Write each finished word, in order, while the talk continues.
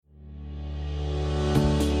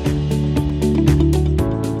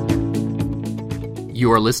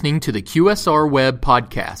You are listening to the QSR Web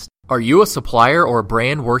Podcast. Are you a supplier or a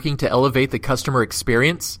brand working to elevate the customer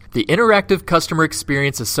experience? The Interactive Customer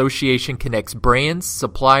Experience Association connects brands,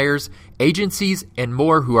 suppliers, agencies, and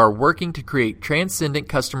more who are working to create transcendent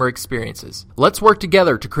customer experiences. Let's work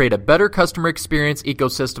together to create a better customer experience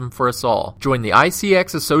ecosystem for us all. Join the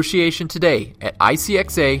ICX Association today at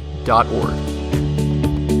icxa.org.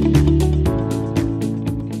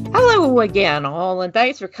 Hello again, all, and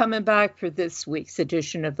thanks for coming back for this week's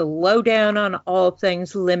edition of the Lowdown on All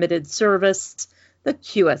Things Limited Service, the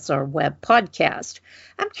QSR Web Podcast.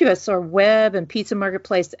 I'm QSR Web and Pizza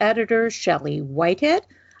Marketplace editor Shelley Whitehead.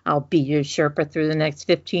 I'll be your Sherpa through the next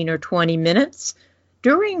 15 or 20 minutes,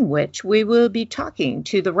 during which we will be talking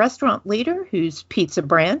to the restaurant leader whose pizza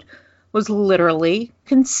brand was literally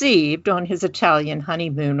conceived on his Italian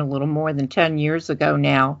honeymoon a little more than 10 years ago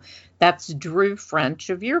now. That's Drew French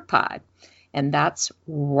of YourPie. And that's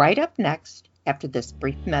right up next after this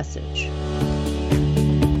brief message.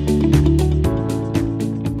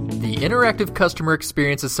 The Interactive Customer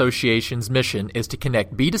Experience Association's mission is to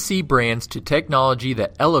connect B2C brands to technology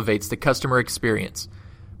that elevates the customer experience.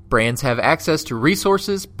 Brands have access to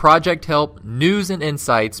resources, project help, news, and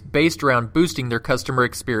insights based around boosting their customer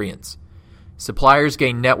experience. Suppliers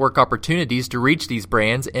gain network opportunities to reach these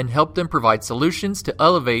brands and help them provide solutions to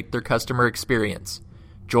elevate their customer experience.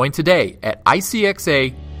 Join today at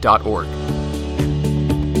icxa.org.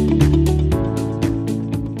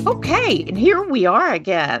 Okay, and here we are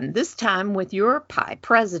again, this time with YourPie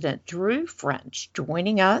President Drew French,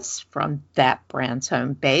 joining us from that brand's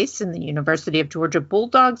home base in the University of Georgia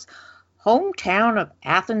Bulldogs' hometown of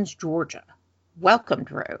Athens, Georgia. Welcome,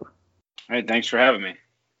 Drew. Hey, thanks for having me.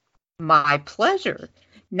 My pleasure.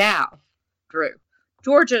 Now, Drew,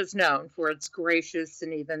 Georgia is known for its gracious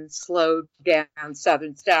and even slowed down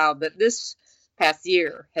Southern style, but this past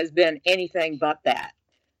year has been anything but that.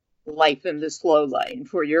 Life in the slow lane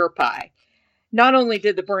for YourPie. Not only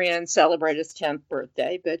did the brand celebrate its 10th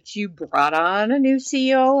birthday, but you brought on a new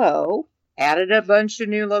COO, added a bunch of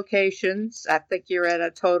new locations. I think you're at a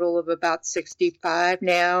total of about 65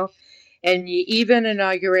 now, and you even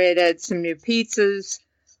inaugurated some new pizzas,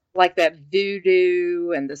 like that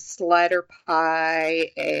Voodoo and the Slider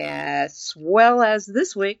Pie, as well as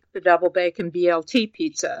this week, the Double Bacon BLT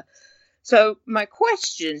Pizza. So my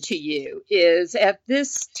question to you is, at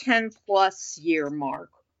this 10-plus year mark,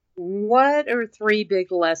 what are three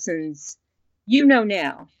big lessons you know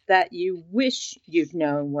now that you wish you'd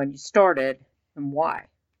known when you started, and why?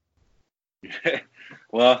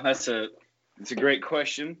 Well, it's a great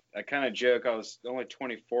question. I kind of joke I was only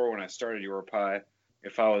 24 when I started YourPie.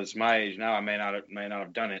 If I was my age now, I may not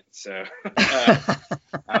have done it. So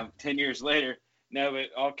 10 years later. No, but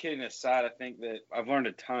all kidding aside, I think that I've learned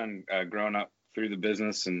a ton growing up through the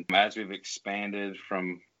business. And as we've expanded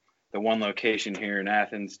from the one location here in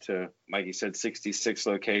Athens to, like you said, 66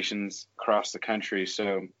 locations across the country.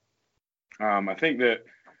 So I think that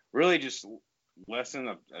really just a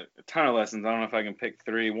ton of lessons. I don't know if I can pick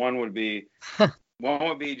three. One would be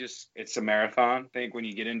just it's a marathon. I think when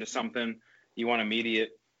you get into something, you want immediate,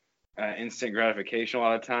 instant gratification a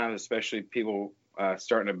lot of times, especially people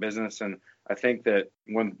starting a business. And I think that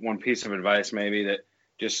one piece of advice maybe that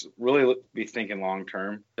just really be thinking long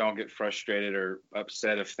term. Don't get frustrated or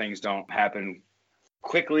upset if things don't happen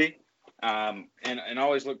quickly, and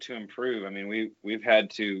always look to improve. I mean, we've had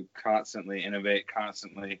to constantly innovate,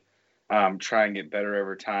 constantly try and get better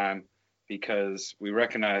over time, because we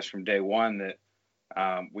recognize from day one that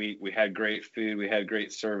we had great food, we had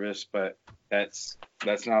great service, but that's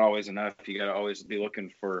not always enough. You got to always be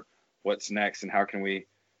looking for what's next and how can we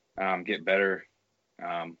get better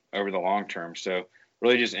over the long term. So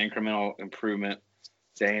really just incremental improvement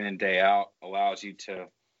day in and day out allows you to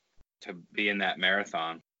be in that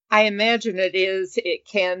marathon. I imagine it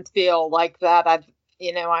can feel like that.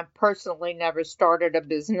 I've personally never started a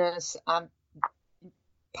business,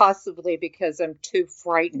 possibly because I'm too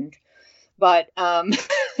frightened, but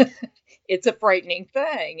it's a frightening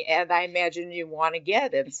thing. And I imagine you want to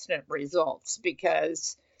get instant results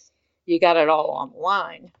because you got it all on the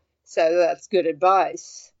line. So that's good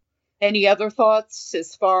advice. Any other thoughts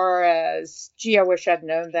as far as, I wish I'd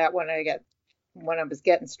known that when I was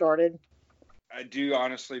getting started? I do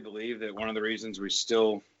honestly believe that one of the reasons we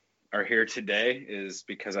still are here today is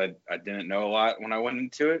because I didn't know a lot when I went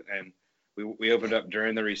into it, and we opened up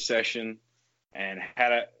during the recession, and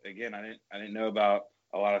I didn't know about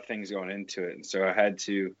a lot of things going into it, and so I had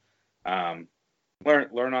to learn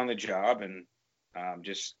on the job, and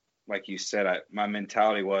just like you said, my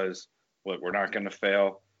mentality was, look, we're not going to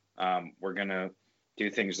fail. We're going to do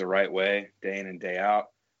things the right way, day in and day out.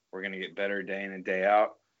 We're going to get better day in and day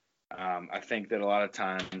out. I think that a lot of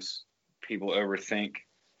times people overthink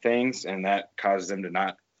things, and that causes them to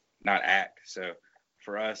not act. So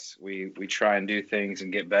for us, we try and do things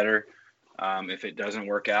and get better. If it doesn't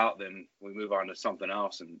work out, then we move on to something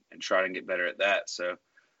else and try and get better at that. So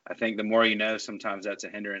I think the more you know, sometimes that's a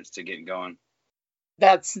hindrance to getting going.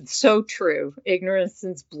 That's so true. Ignorance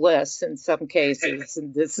is bliss in some cases,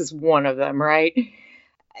 and this is one of them, right?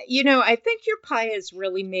 I think your pie has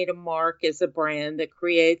really made a mark as a brand that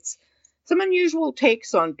creates some unusual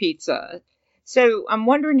takes on pizza. So I'm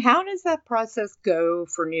wondering, how does that process go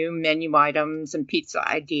for new menu items and pizza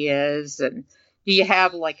ideas? And do you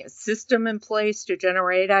have like a system in place to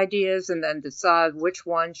generate ideas and then decide which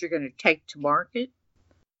ones you're going to take to market?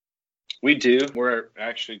 We do. We're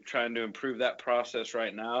actually trying to improve that process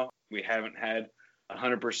right now. We haven't had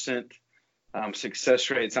 100% success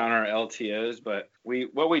rates on our LTOs, but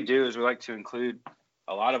what we do is we like to include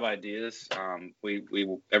a lot of ideas. We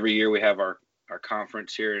every year we have our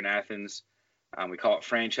conference here in Athens. We call it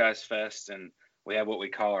Franchise Fest, and we have what we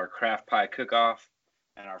call our craft pie cook-off,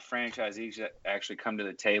 and our franchisees actually come to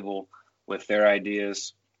the table with their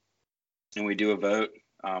ideas, and we do a vote.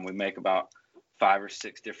 We make about 5 or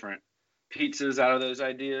 6 different pizzas out of those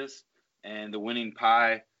ideas, and the winning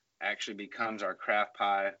pie actually becomes our craft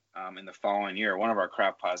pie in the following year, one of our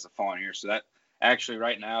craft pies the following year. So that actually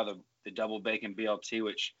right now, the double bacon BLT,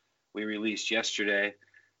 which we released yesterday,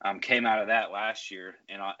 came out of that last year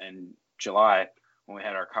in July when we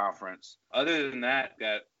had our conference. Other than that,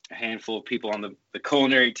 got a handful of people on the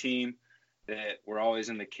culinary team that we're always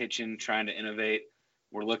in the kitchen trying to innovate.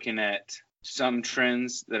 We're looking at some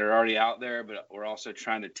trends that are already out there, but we're also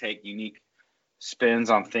trying to take unique spins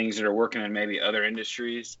on things that are working in maybe other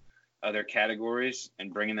industries, other categories,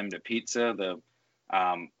 and bringing them to pizza.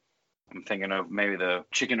 I'm thinking of maybe the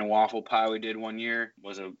chicken and waffle pie we did one year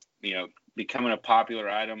was becoming a popular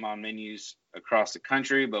item on menus across the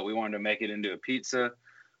country, but we wanted to make it into a pizza.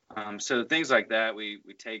 So things like that, we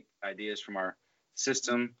take ideas from our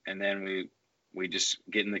system, and then we just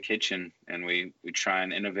get in the kitchen and we try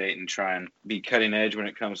and innovate and try and be cutting edge when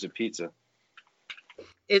it comes to pizza.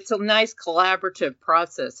 It's a nice collaborative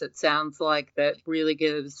process. It sounds like that really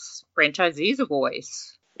gives franchisees a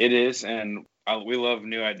voice. It is, and we love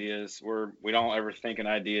new ideas. We don't ever think an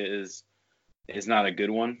idea is not a good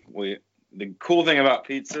one. The cool thing about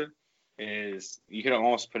pizza is you can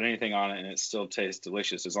almost put anything on it and it still tastes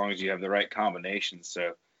delicious as long as you have the right combinations.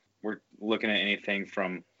 So we're looking at anything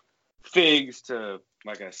from figs to,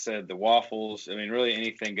 like I said, the waffles. I mean, really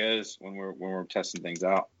anything goes when we're testing things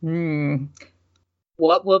out.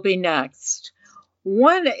 What will be next?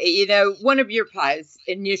 One of your pie's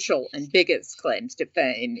initial and biggest claims to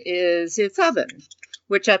fame is its oven,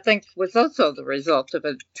 which I think was also the result of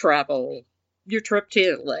your trip to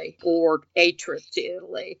Italy, or a trip to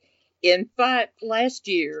Italy. In fact, last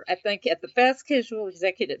year, I think at the Fast Casual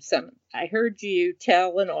Executive Summit, I heard you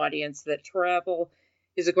tell an audience that travel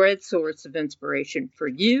is a great source of inspiration for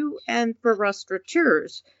you and for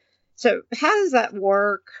restaurateurs. So how does that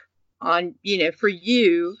work for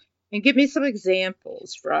you? And give me some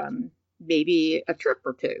examples from maybe a trip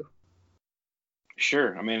or two.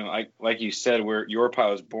 Sure. I mean, like you said, Your Pie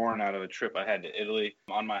was born out of a trip I had to Italy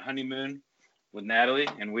on my honeymoon with Natalie,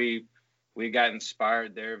 and we got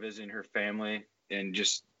inspired there visiting her family and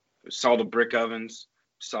just saw the brick ovens,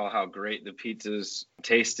 saw how great the pizzas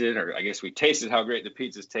tasted, or I guess we tasted how great the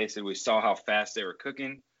pizzas tasted. We saw how fast they were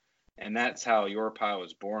cooking, and that's how Your Pie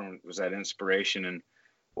was born, was that inspiration. And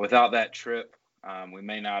without that trip, we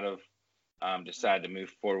may not have decided to move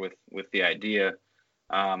forward with the idea.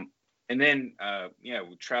 And then,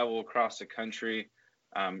 we travel across the country.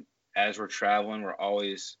 As we're traveling, we're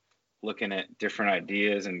always looking at different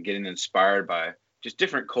ideas and getting inspired by just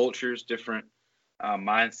different cultures, different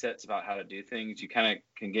mindsets about how to do things. You kind of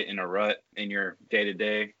can get in a rut in your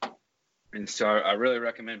day-to-day. And so I really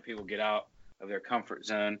recommend people get out of their comfort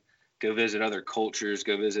zone, go visit other cultures,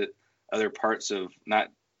 go visit other parts of not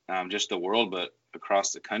just the world, but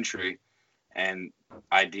across the country, and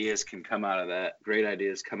ideas can come out of that. Great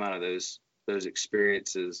ideas come out of those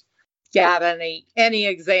experiences. Got any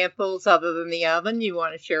examples other than the oven you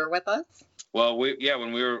want to share with us? Well,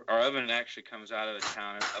 our oven actually comes out of a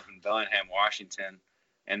town up in Bellingham, Washington,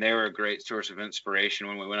 and they were a great source of inspiration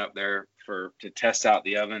when we went up there to test out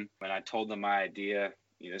the oven. When I told them my idea,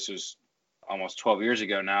 this was almost 12 years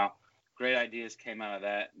ago now. Great ideas came out of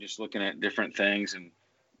that, just looking at different things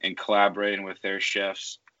and collaborating with their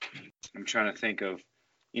chefs. I'm trying to think of,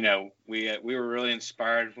 we were really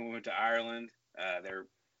inspired when we went to Ireland.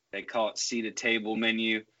 They call it seat at table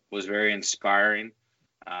menu, was very inspiring.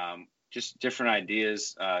 just different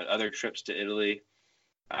ideas. Other trips to Italy,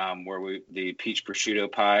 where the peach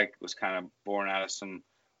prosciutto pie was kind of born out of some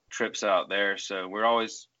trips out there. So we're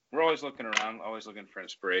always looking around, always looking for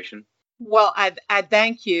inspiration. Well, I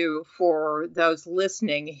thank you for those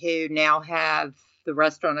listening who now have the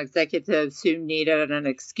restaurant executives who needed an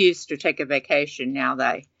excuse to take a vacation. Now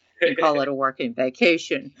they can call it a working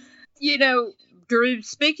vacation. You know, Drew,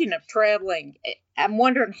 speaking of traveling, I'm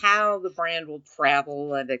wondering how the brand will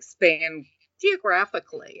travel and expand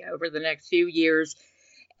geographically over the next few years,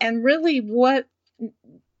 and really what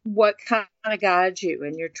kind of guides you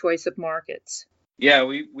in your choice of markets. Yeah,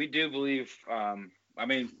 we do believe. I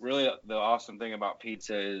mean, really, the awesome thing about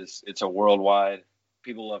pizza is it's a worldwide.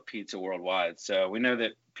 People love pizza worldwide, so we know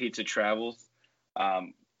that pizza travels.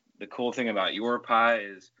 The cool thing about Your Pie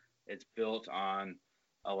is it's built on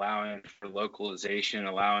allowing for localization,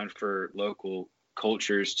 allowing for local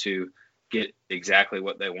cultures to get exactly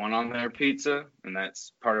what they want on their pizza, and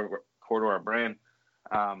that's core to our brand.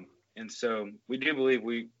 And so we do believe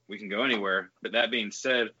we can go anywhere. But that being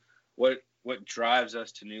said, what drives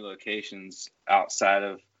us to new locations outside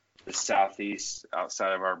of the Southeast,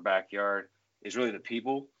 outside of our backyard, is really the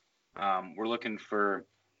people. We're looking for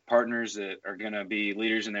partners that are going to be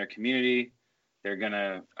leaders in their community. They're going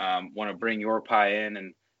to want to bring Your Pie in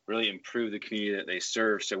and really improve the community that they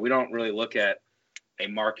serve. So we don't really look at a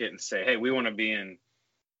market and say, hey, we want to be in,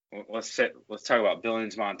 let's talk about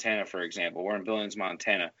Billings, Montana, for example. We're in Billings,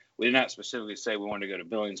 Montana. We did not specifically say we wanted to go to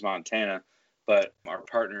Billings, Montana, but our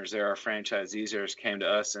partners there, our franchisees there, came to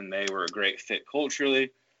us and they were a great fit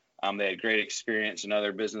culturally. They had great experience in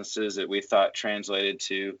other businesses that we thought translated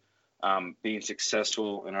to being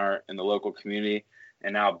successful in the local community.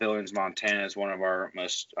 And now Billings, Montana is one of our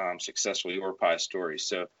most successful Your Pie stories.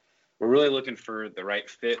 So we're really looking for the right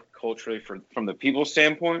fit culturally from the people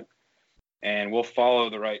standpoint, and we'll follow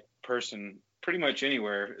the right person pretty much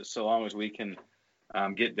anywhere so long as we can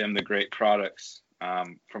get them the great products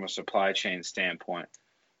from a supply chain standpoint.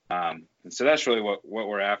 And so that's really what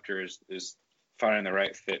we're after is finding the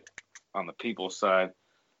right fit on the people side,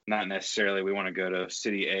 not necessarily we want to go to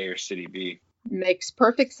city A or city B. Makes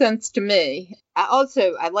perfect sense to me.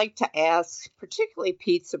 I'd like to ask, particularly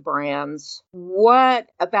pizza brands, what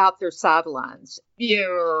about their sidelines,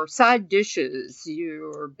 your side dishes,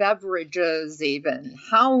 your beverages even,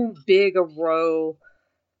 how big a role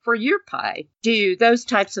for Your Pie do those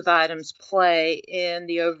types of items play in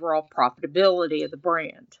the overall profitability of the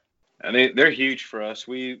brand? And they're huge for us.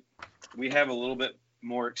 We have a little bit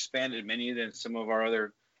more expanded menu than some of our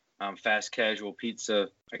other fast casual pizza,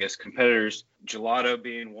 I guess, competitors. Gelato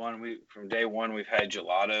being one. From day one we've had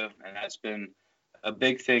gelato, and that's been a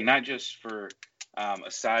big thing, not just for a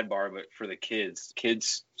sidebar, but for the kids.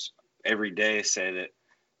 Kids every day say that,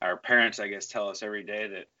 our parents, I guess, tell us every day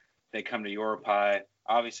that they come to Your Pie,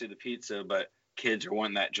 obviously the pizza, but kids are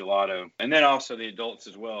wanting that gelato. And then also the adults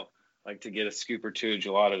as well, like to get a scoop or two of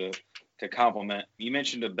gelato to complement. You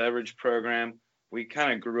mentioned a beverage program. We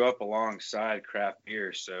kind of grew up alongside craft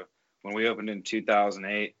beer. So when we opened in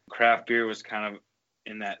 2008, craft beer was kind of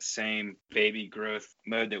in that same baby growth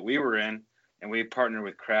mode that we were in. And we partnered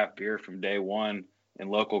with craft beer from day one, and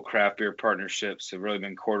local craft beer partnerships have really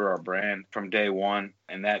been core to our brand from day one.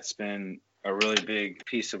 And that's been a really big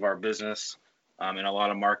piece of our business in a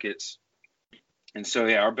lot of markets. And so,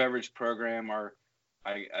 yeah, our beverage program,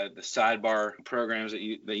 the sidebar programs that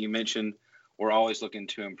you mentioned, we're always looking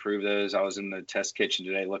to improve those. I was in the test kitchen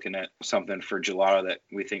today looking at something for gelato that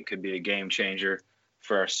we think could be a game changer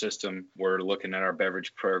for our system. We're looking at our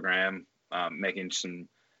beverage program, making some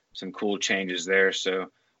cool changes there.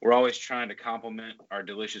 So we're always trying to complement our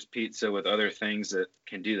delicious pizza with other things that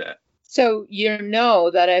can do that. So you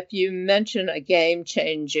know that if you mention a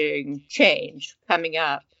game-changing change coming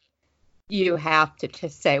up, you have to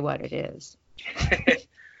say what it is.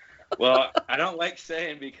 Well, I don't like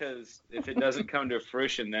saying, because if it doesn't come to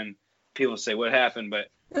fruition, then people say, what happened? But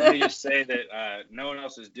let me just say that no one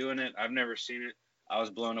else is doing it. I've never seen it. I was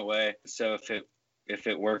blown away. So if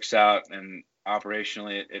it works out and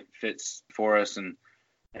operationally it fits for us and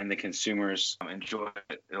the consumers enjoy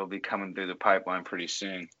it, it'll be coming through the pipeline pretty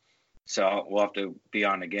soon. So we'll have to be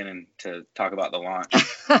on again and to talk about the launch.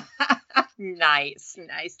 Nice.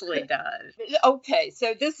 Nicely done. Okay,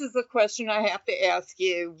 so this is a question I have to ask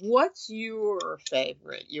you. What's your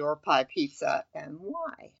favorite Your Pie pizza and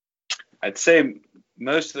why? I'd say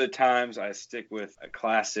most of the times I stick with a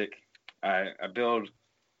classic. I build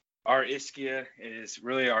our Ischia is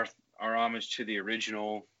really our homage to the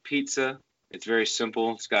original pizza. It's very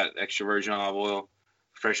simple. It's got extra virgin olive oil,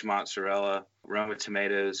 fresh mozzarella, Roma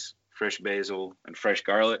tomatoes, fresh basil, and fresh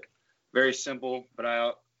garlic. Very simple, but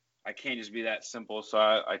I can't just be that simple. So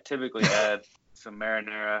I typically add some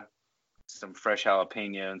marinara, some fresh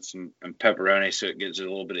jalapeno, and pepperoni, so it gives it a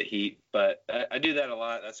little bit of heat. But I do that a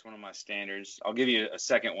lot. That's one of my standards. I'll give you a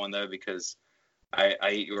second one though, because I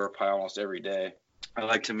eat York pie almost every day. I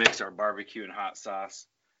like to mix our barbecue and hot sauce.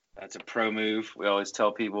 That's a pro move. We always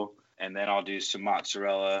tell people. And then I'll do some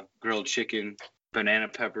mozzarella, grilled chicken, banana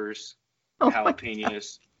peppers,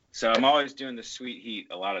 jalapenos. So I'm always doing the sweet heat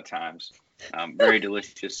a lot of times. Very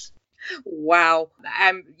delicious. Wow.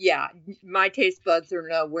 My taste buds are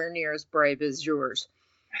nowhere near as brave as yours.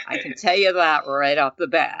 I can tell you that right off the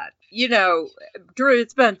bat. You know, Drew,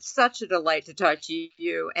 it's been such a delight to talk to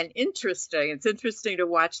you, and interesting. It's interesting to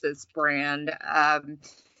watch this brand. And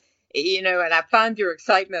I find your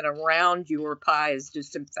excitement around your pie is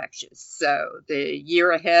just infectious. So the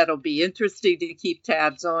year ahead will be interesting to keep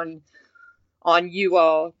tabs on you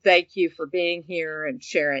all. Thank you for being here and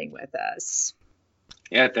sharing with us.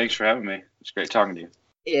 Yeah, thanks for having me. It's great talking to you.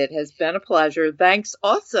 It has been a pleasure. Thanks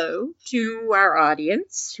also to our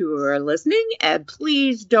audience who are listening. And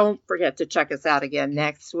please don't forget to check us out again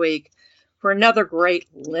next week for another great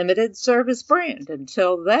limited service brand.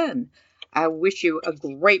 Until then, I wish you a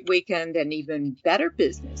great weekend and even better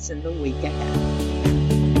business in the week ahead.